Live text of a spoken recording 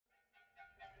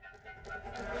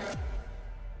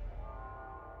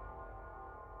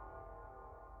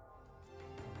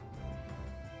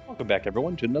Welcome back,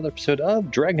 everyone, to another episode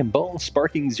of Dragon Ball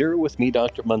Sparking Zero with me,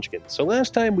 Dr. Munchkin. So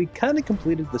last time we kind of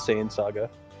completed the Saiyan saga,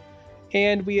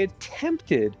 and we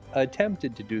attempted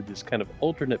to do this kind of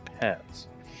alternate paths.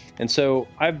 And so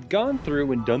I've gone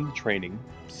through and done the training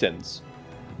since,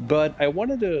 but I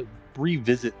wanted to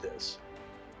revisit this.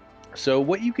 So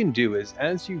what you can do is,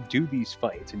 as you do these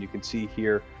fights, and you can see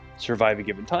here, survive a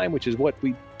given time, which is what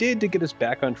we did to get us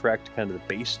back on track to kind of the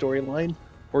base storyline,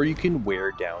 or you can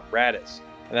wear down Raditz.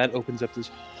 And that opens up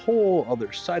this whole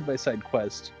other side-by-side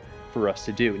quest for us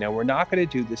to do. Now, we're not going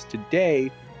to do this today.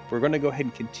 We're going to go ahead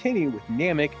and continue with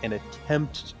Namek and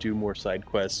attempt to do more side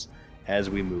quests as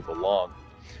we move along.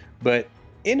 But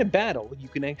in a battle, you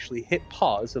can actually hit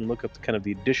pause and look up kind of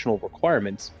the additional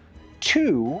requirements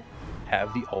to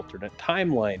have the alternate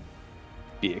timeline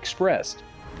be expressed.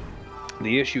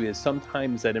 The issue is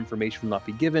sometimes that information will not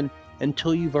be given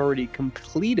until you've already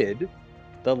completed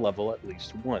the level at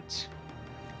least once.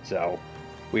 So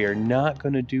we are not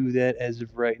going to do that as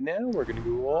of right now. We're going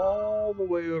to go all the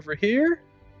way over here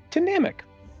to Namek,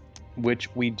 which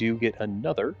we do get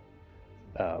another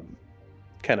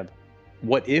kind of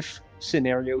what if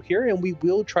scenario here, and we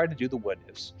will try to do the what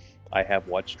ifs. I have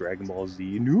watched Dragon Ball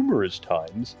Z numerous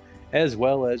times, as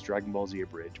well as Dragon Ball Z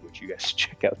Abridged, which you guys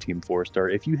check out Team 4-Star.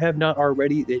 If you have not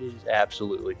already, it is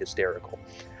absolutely hysterical.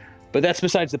 But that's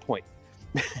besides the point.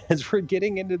 As we're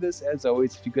getting into this, as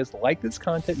always, if you guys like this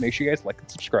content, make sure you guys like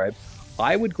and subscribe.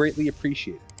 I would greatly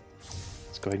appreciate it.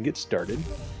 Let's go ahead and get started.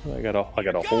 I gotta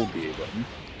hold the A button.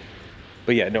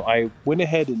 But yeah, no, I went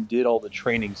ahead and did all the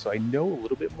training, so I know a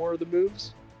little bit more of the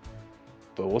moves.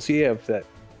 But we'll see if that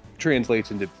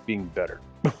translates into being better.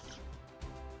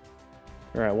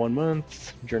 Alright, 1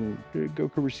 month.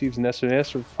 Goku receives an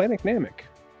SNS from Planet Namek.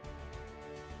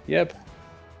 Yep.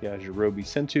 Yeah, Jirobi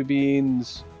Sentu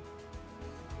Beans.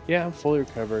 Yeah, I'm fully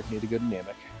recovered. Need to go to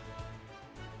Namek.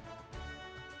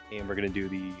 And we're going to do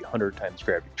the 100 times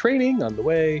gravity training on the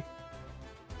way.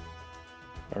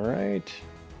 Alright.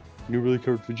 Newly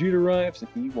recovered Vegeta arrives, and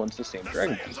he wants the same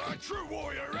Dragon Ball. Saiyans are a true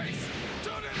warrior race.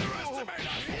 Don't underestimate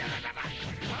us.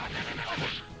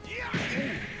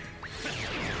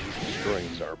 Destroying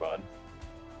Zarbon.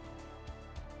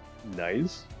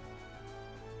 Nice.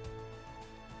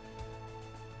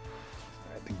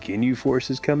 Alright, the Ginyu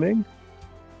Force is coming.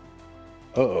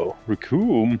 Uh-oh,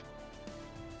 Raccoon.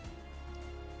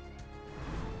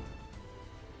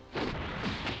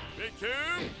 Big Two.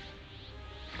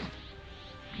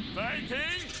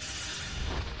 Fighting.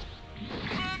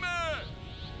 Mama.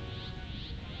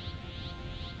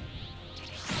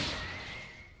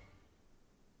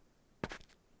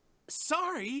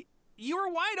 Sorry, you were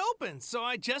wide open, so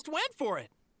I just went for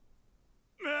it.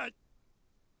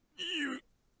 You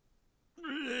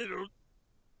little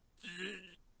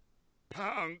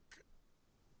punk.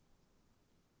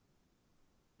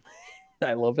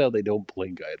 I love how they don't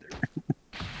blink either.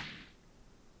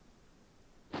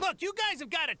 Look, you guys have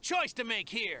got a choice to make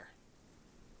here.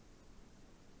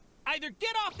 Either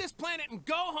get off this planet and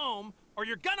go home, or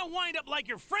you're gonna wind up like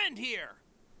your friend here.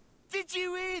 Did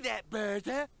you hear that,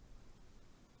 Bertha?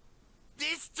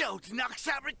 This dolt knocks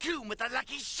out Raccoon with a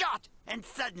lucky shot, and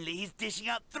suddenly he's dishing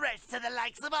out threats to the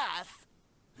likes of us.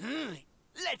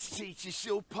 Let's teach this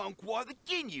little punk why the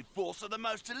Ginyu Force are the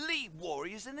most elite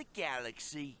warriors in the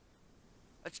galaxy.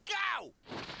 Let's go!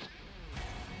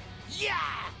 Yeah!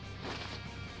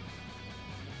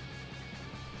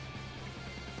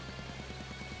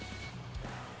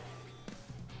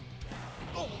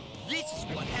 Oh, this is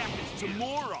what happens to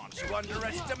morons who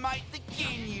underestimate the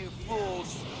Ginyu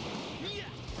Force.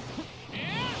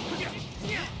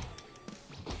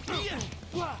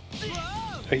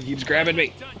 He keeps grabbing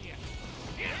me.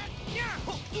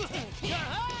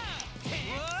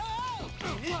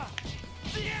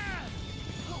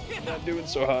 Not doing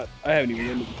so hot. I haven't even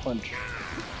ended the punch.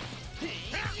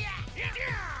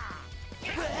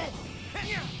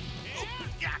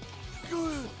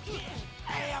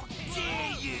 How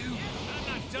dare you!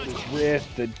 With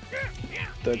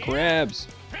the crabs.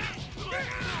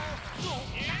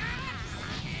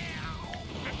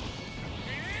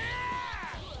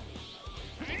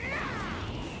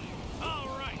 All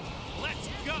right, let's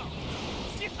go.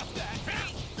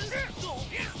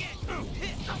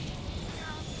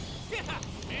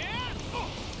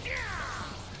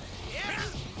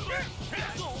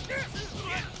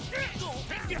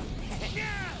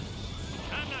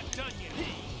 I'm not done yet.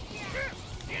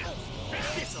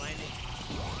 This'll end it.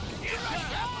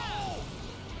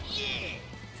 Yeah!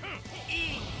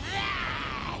 Eat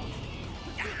that!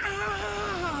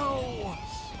 Ow!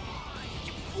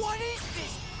 What is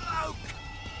this bloke?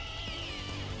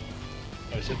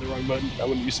 I just hit the wrong button. I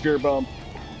wouldn't use Spirit Bomb.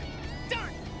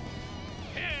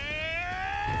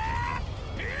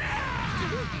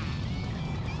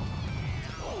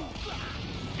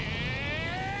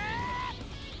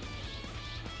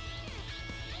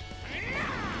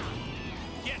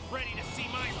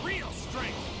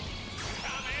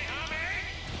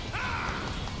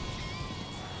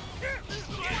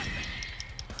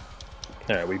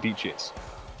 Alright, we beat Jeice.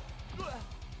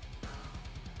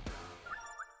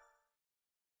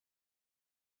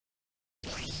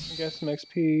 We got some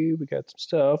XP, we got some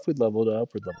stuff, we leveled up,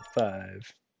 we're level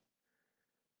 5.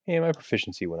 And my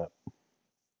proficiency went up.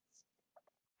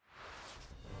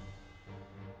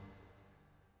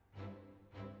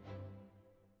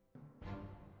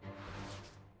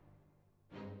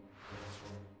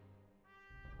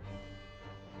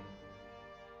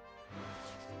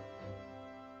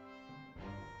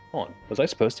 Hold on, was I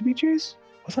supposed to be Jeice?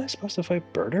 Wasn't I supposed to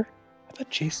fight Birder? I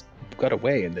thought Jeice got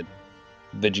away and then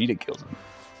Vegeta killed him.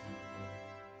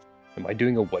 Am I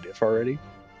doing a what if already?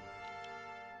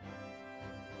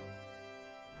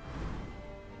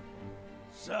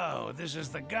 So, this is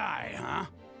the guy, huh?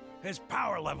 His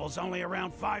power level's only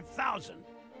around 5,000.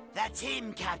 That's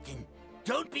him, Captain.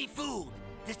 Don't be fooled.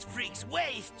 This freak's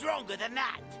way stronger than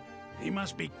that. He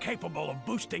must be capable of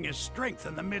boosting his strength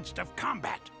in the midst of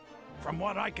combat. From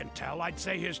what I can tell, I'd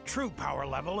say his true power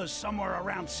level is somewhere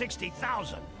around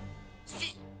 60,000.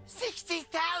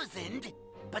 60,000?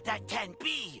 But that can't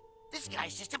be. This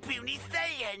guy's just a puny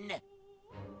Saiyan.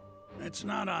 It's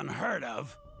not unheard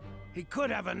of. He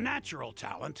could have a natural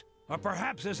talent, or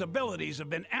perhaps his abilities have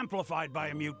been amplified by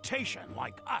a mutation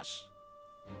like us.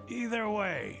 Either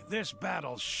way, this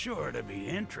battle's sure to be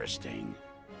interesting.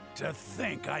 To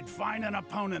think I'd find an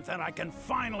opponent that I can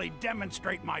finally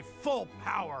demonstrate my full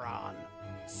power on.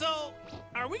 So,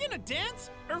 are we gonna dance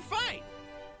or fight?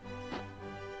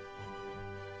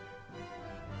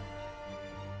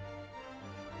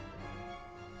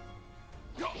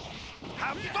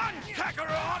 Have fun,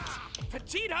 Kakarot!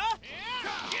 Vegeta?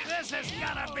 This is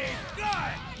gonna be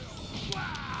good!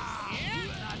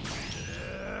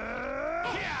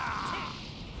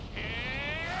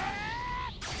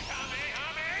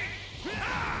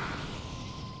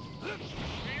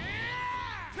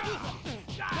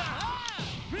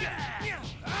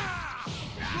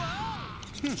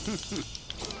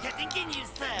 Captain Ginyu,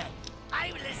 sir.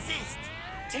 I will assist.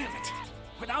 Damn it!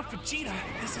 Without Vegeta,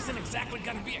 this isn't exactly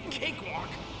gonna be a cakewalk.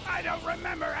 I don't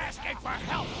remember asking for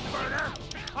help, Birder.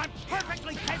 I'm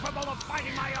perfectly capable of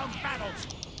fighting my own battles.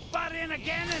 Butt in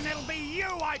again and it'll be you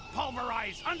I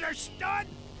pulverize, understood?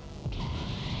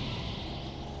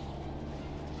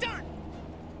 Darn!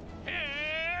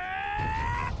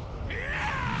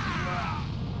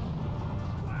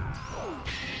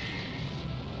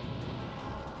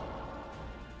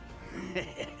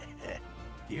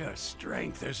 Your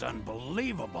strength is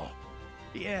unbelievable.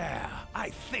 Yeah, I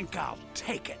think I'll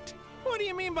take it. What do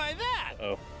you mean by that?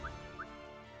 Oh.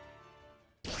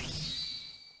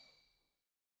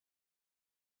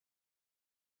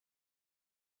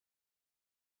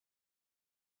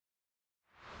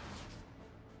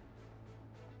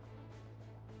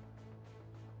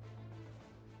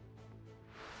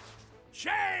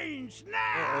 Change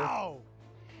now!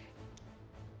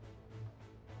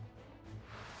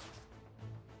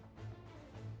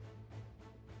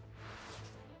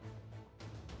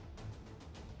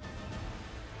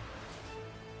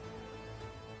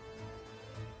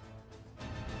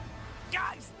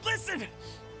 Guys, listen!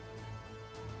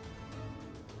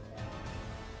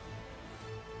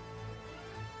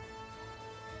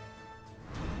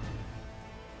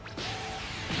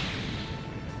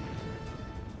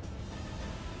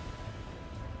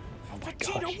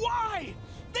 Vegeta, why?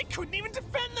 They couldn't even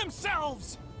defend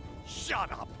themselves!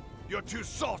 Shut up! You're too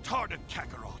soft-hearted,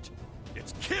 Kakarot.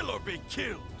 It's kill or be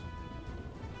killed.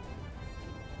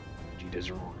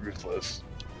 Vegeta's ruthless.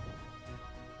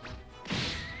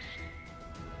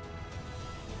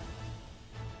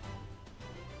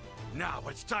 Now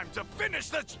it's time to finish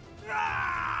this!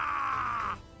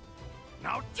 Ah!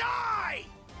 Now die!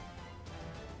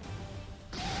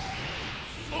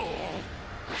 Fool!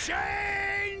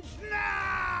 Change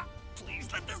now! Please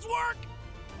let this work!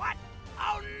 What?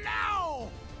 Oh no!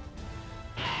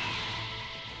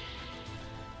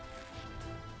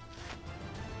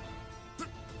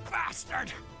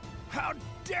 Bastard! How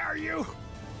dare you!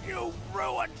 You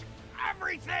ruined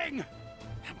everything!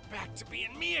 I'm back to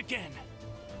being me again.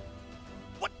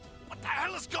 What the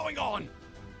hell is going on?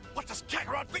 What does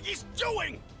Kakarot think he's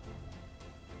doing?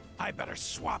 I better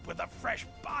swap with a fresh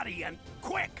body and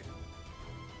quick!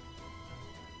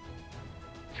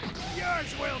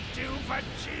 Yours will do,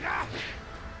 Vegeta!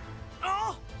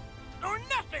 All or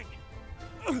nothing!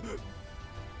 You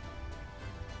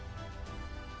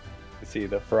see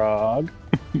the frog?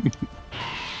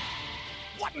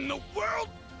 What in the world?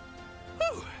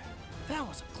 Whew, that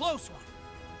was a close one.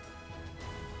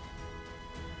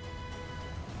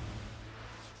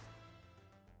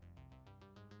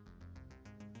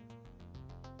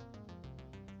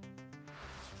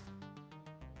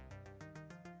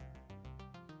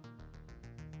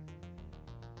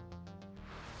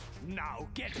 Now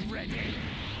get ready.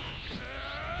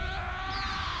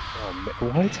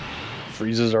 Oh, what?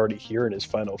 Frieza's already here in his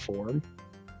final form?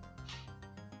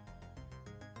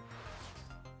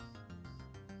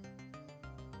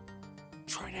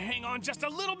 Try to hang on just a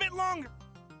little bit longer.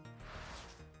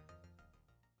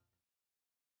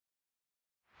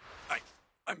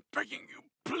 I'm begging you,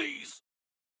 please.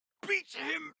 Beat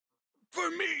him for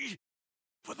me.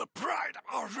 For the pride of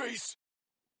our race.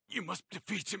 You must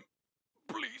defeat him.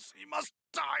 Please, he must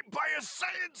die by a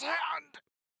Saiyan's hand.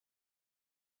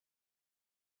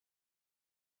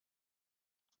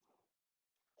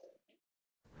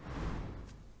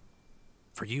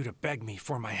 For you to beg me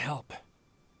for my help.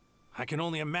 I can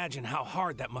only imagine how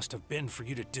hard that must have been for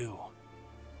you to do.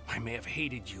 I may have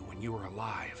hated you when you were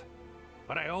alive,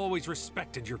 but I always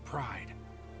respected your pride.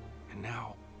 And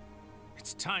now,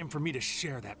 it's time for me to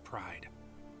share that pride.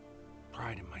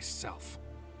 Pride in myself.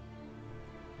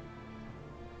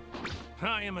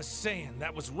 I am a Saiyan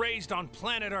that was raised on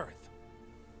planet Earth.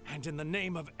 And in the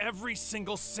name of every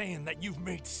single Saiyan that you've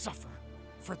made suffer,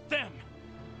 for them,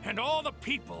 and all the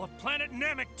people of planet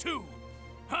Namek too,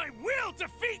 I will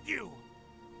defeat you!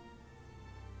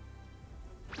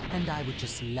 And I would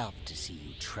just love to see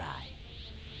you try.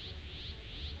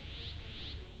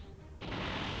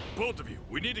 Both of you,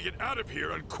 we need to get out of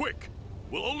here and quick.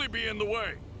 We'll only be in the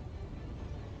way.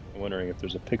 I'm wondering if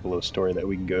there's a Piccolo story that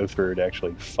we can go through to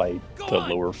actually fight the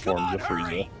lower forms of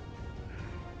Frieza.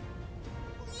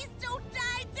 Please don't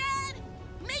die, Dad!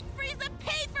 Make Frieza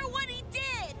pay for what he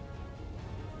did!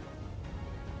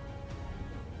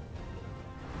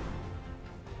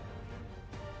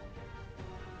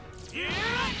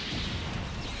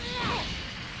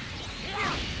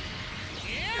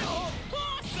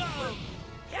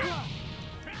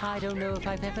 I don't know if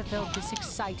I've ever felt this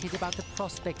excited about the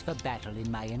prospect of a battle in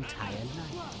my entire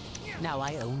life. Now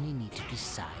I only need to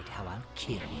decide how I'll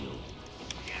kill you.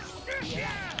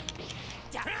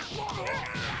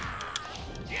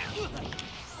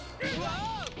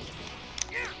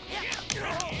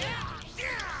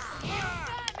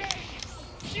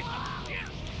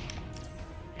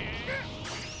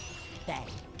 Bang.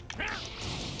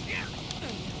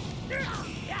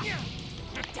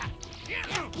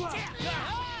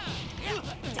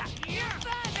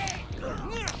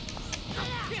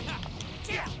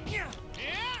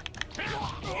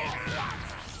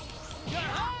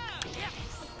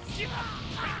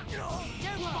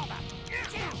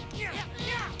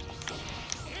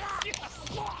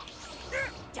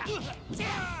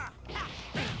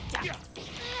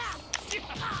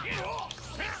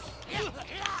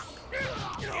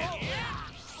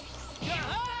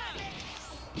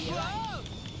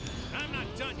 I'm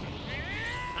not done yet.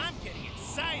 I'm getting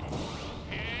excited.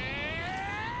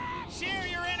 Share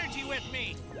your energy with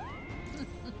me.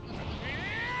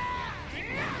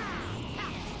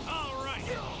 All right,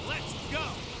 let's go.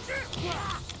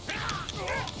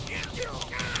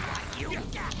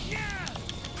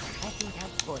 I think I'll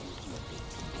toy with you a bit.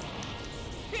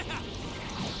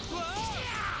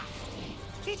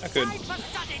 It's I could. time for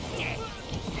sudden death!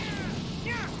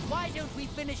 Why don't we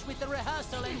finish with the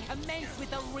rehearsal and commence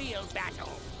with the real battle?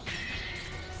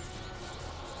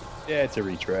 Yeah, it's a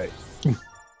retry.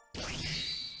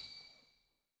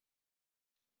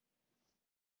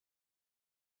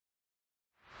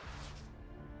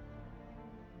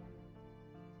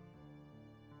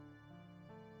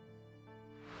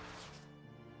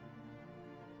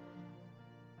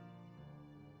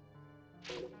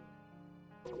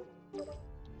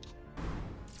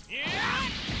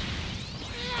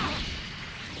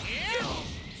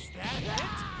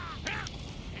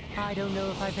 I don't know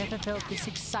if I've ever felt this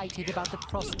excited about the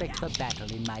prospect of a battle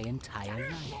in my entire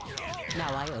life.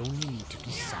 Now I only need to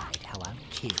decide how I'll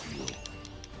kill you.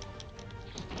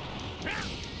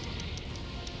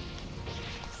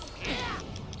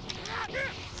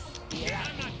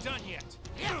 I'm not done yet.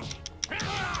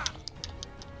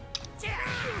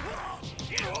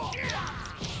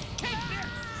 Take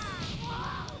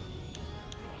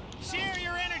this! Share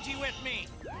your energy with me!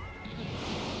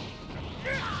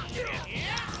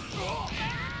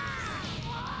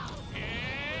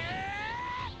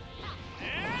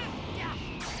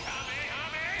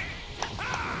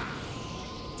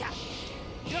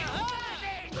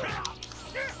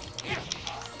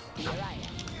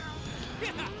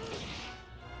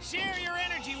 Share your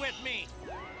energy with me!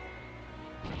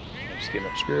 Just getting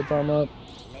my spirit bomb up.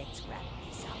 Let's wrap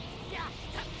this up.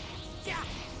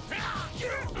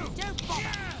 Don't bother!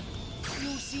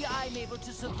 You see, I'm able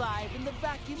to survive in the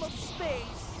vacuum of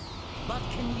space. But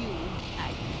can you?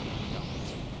 I cannot.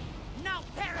 Now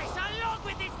perish along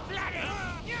with this planet!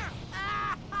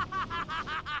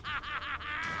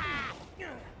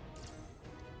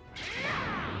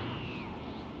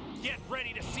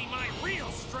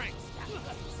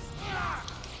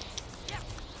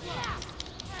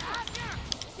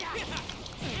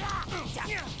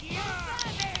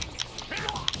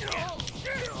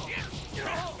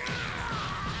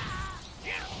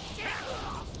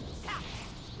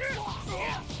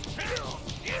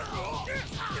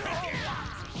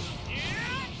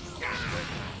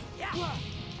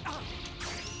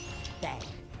 Bang.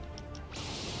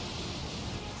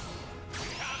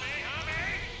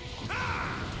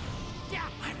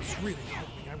 I was really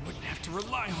hoping I wouldn't have to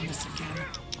rely on this again.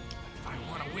 If I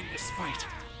want to win this fight,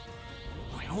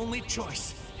 my only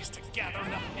choice is to gather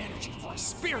enough energy for a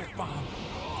spirit bomb.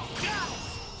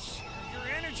 Share your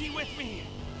energy with me.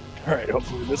 All right,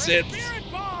 hopefully this hits.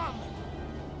 Spirit bomb.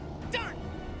 Done.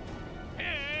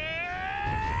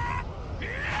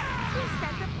 Is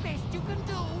that the best you can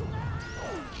do?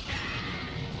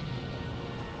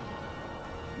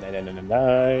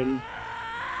 99999.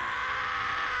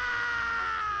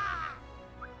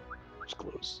 It's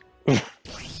close.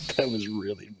 That was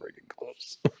really freaking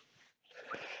close.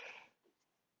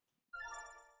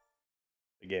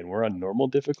 Again, we're on normal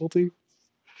difficulty.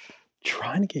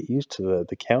 Trying to get used to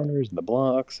the counters and the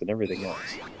blocks and everything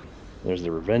else. There's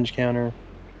the revenge counter.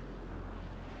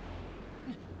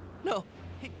 No,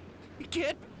 he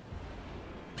can't.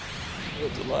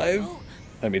 It's alive.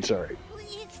 I mean, sorry.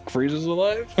 Frieza's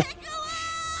alive.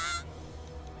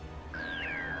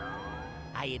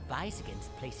 I advise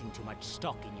against placing too much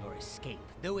stock in your escape.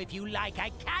 Though if you like,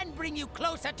 I can bring you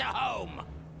closer to home.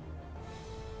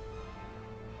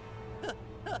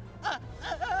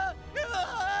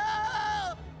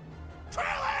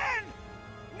 Krillin!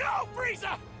 No,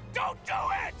 Frieza! Don't do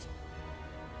it!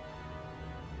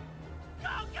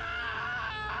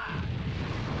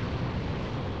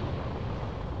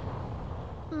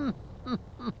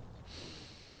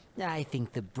 I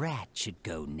think the brat should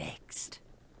go next.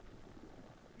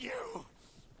 You,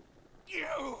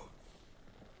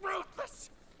 ruthless,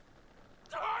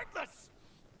 heartless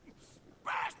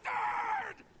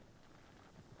bastard!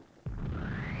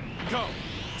 Go,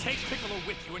 take Piccolo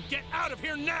with you and get out of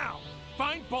here now!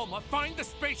 Find Bulma, find the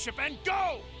spaceship, and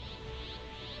go!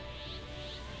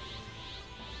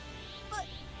 But...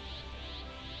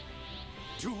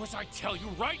 Do as I tell you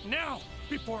right now,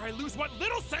 before I lose what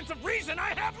little sense of reason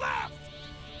I have left!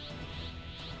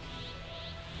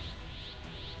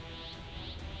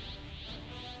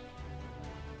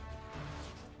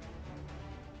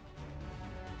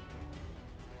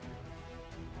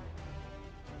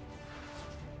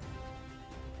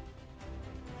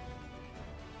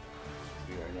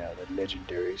 We are now the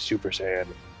legendary Super Saiyan.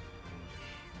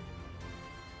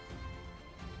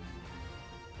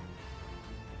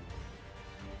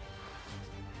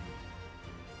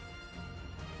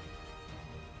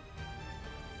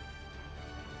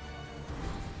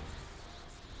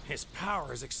 His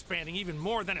power is expanding even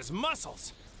more than his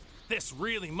muscles. This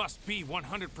really must be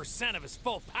 100% of his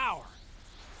full power.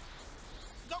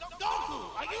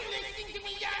 Goku, are you listening to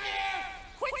me down there?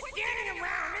 Quit standing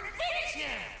around and finish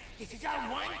him! This is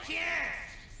our one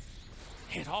chance!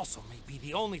 It also may be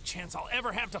the only chance I'll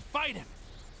ever have to fight him.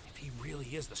 If he really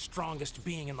is the strongest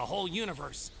being in the whole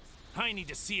universe, I need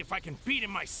to see if I can beat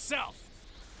him myself.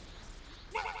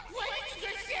 What did you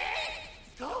just say?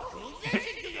 Goku,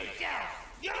 listen to yourself!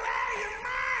 You're out of your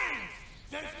mind!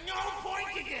 There's no point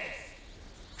to this!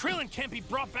 Krillin can't be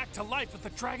brought back to life with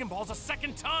the Dragon Balls a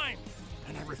second time!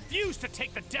 And I refuse to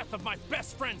take the death of my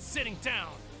best friend sitting down!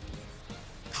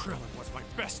 Krillin was my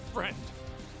best friend.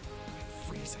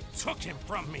 Frieza took him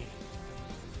from me.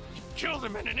 He killed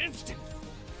him in an instant,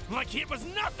 like it was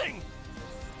nothing!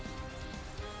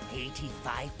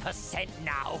 85%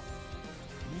 now.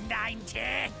 90.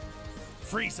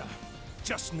 Frieza,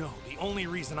 just know the only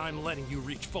reason I'm letting you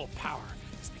reach full power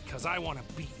is because I want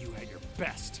to beat you at your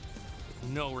best,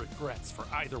 with no regrets for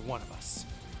either one of us.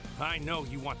 I know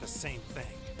you want the same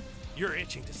thing. You're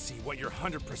itching to see what your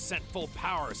 100% full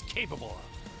power is capable of.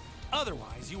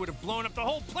 Otherwise, you would have blown up the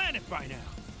whole planet by now.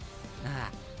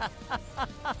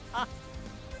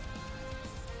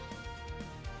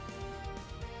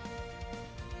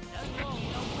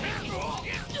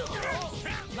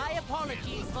 My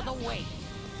apologies for the wait.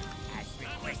 As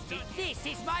requested, this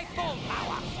is my full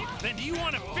power. Then do you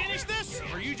want to finish this,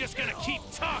 or are you just gonna keep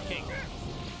talking?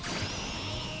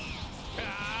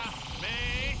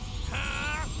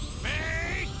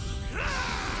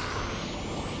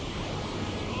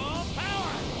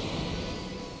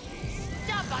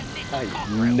 I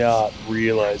did not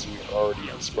realize we were already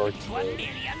in Sparking To a mode.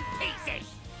 million pieces.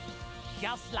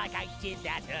 Just like I did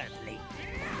that Earthling.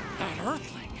 That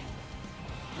Earthling?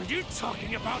 Are you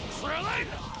talking about Krillin?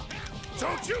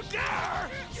 Don't you dare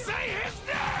say his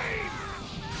name!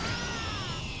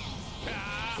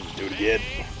 Do it again.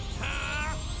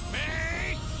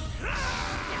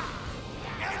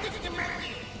 Now listen to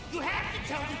Mercury! You have to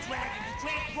tell the dragon to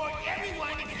transport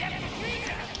everyone except the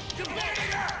Frieza to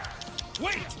planet Earth!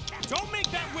 Wait! Don't make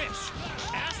that wish!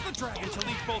 Ask the dragon to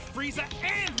leave both Frieza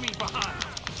and me behind.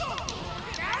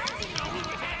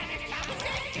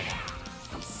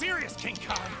 I'm serious, King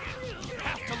Kai. You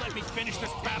have to let me finish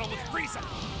this battle with Frieza,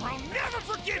 or I'll never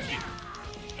forgive you.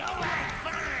 Alright,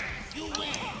 fine. You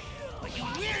win. But you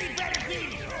really better beat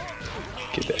me.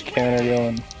 Get that counter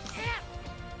going.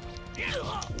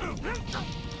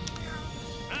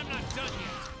 I'm not done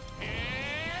yet.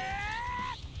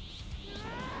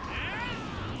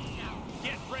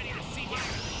 Get ready to see my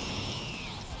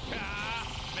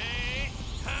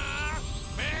Kamehameha!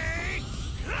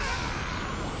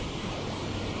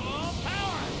 Full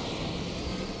power!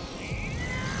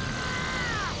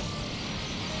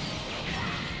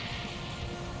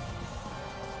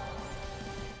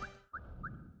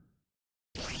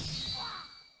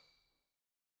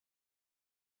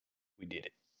 We did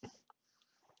it.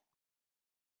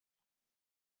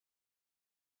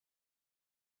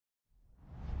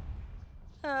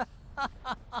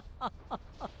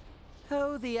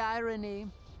 Oh, the irony.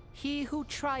 He who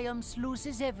triumphs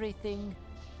loses everything,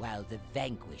 while the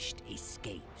vanquished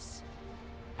escapes.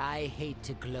 I hate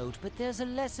to gloat, but there's a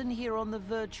lesson here on the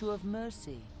virtue of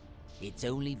mercy. Its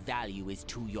only value is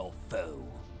to your foe.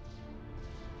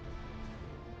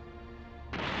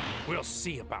 We'll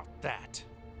see about that.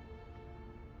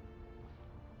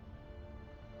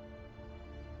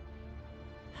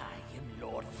 I am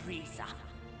Lord Frieza,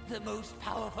 the most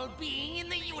powerful being in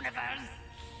the universe.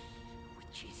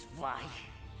 Which is why...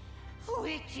 You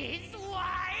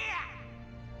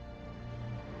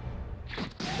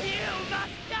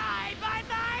must die by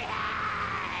my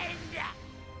hand!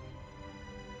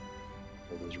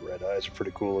 Oh, those red eyes are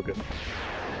pretty cool looking.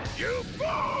 You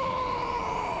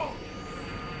fool!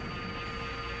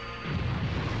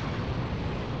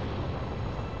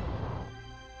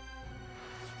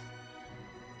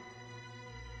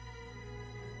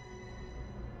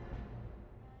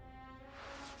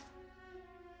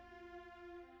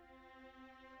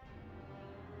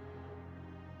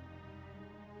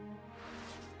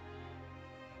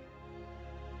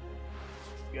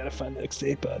 We gotta find the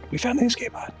escape pod. We found the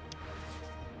escape pod.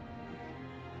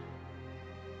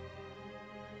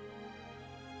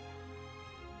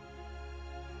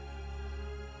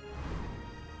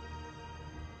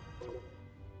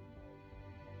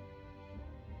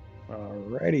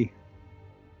 Alrighty.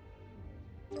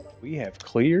 We have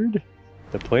cleared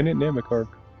the planet Namek.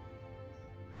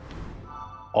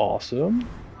 Awesome.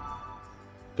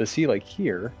 But see, like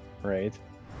here, right?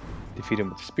 Defeat him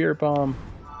with the Spirit Bomb.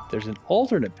 There's an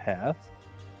alternate path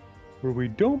where we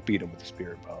don't beat him with the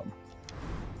Spirit Bomb.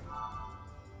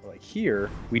 Like here,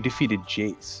 we defeated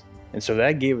Jeice. And so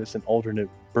that gave us an alternate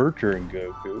Berker and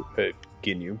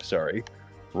Ginyu, sorry,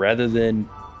 rather than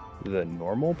the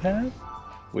normal path,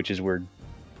 which is where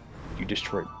you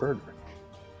destroyed Berker.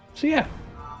 So yeah.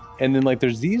 And then like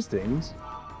there's these things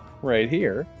right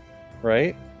here,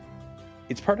 right?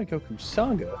 It's part of Goku's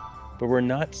saga, but we're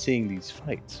not seeing these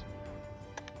fights.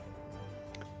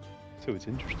 So it's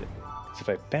interesting. So if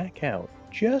I back out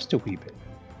just a wee bit,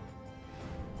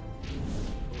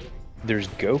 there's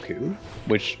Goku,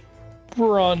 which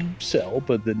we're on Cell,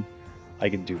 but then I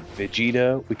can do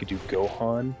Vegeta, we could do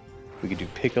Gohan, we could do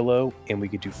Piccolo, and we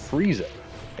could do Frieza.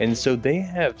 And so they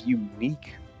have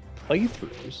unique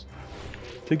playthroughs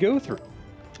to go through,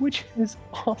 which is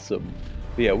awesome.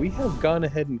 But yeah, we have gone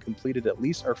ahead and completed at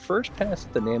least our first pass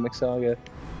at the Namek saga.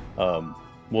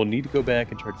 We'll need to go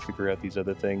back and try to figure out these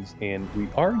other things, and we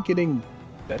are getting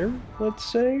better, let's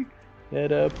say,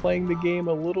 at playing the game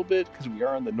a little bit, because we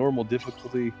are on the normal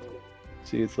difficulty.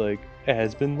 See, it's like, it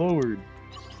has been lowered,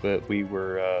 but we've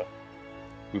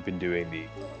been doing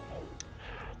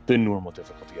the normal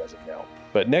difficulty as of now.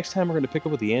 But next time we're going to pick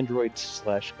up with the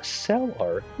Android/Cell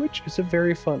arc, which is a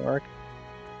very fun arc.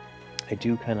 I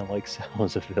do kind of like Cell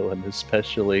as a villain,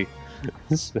 especially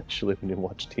when you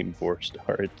watch Team 4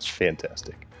 Star. It's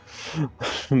fantastic.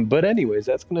 But anyways,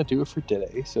 that's going to do it for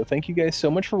today. So thank you guys so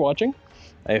much for watching.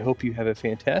 I hope you have a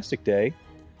fantastic day.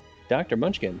 Dr.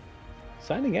 Munchkin,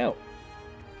 signing out.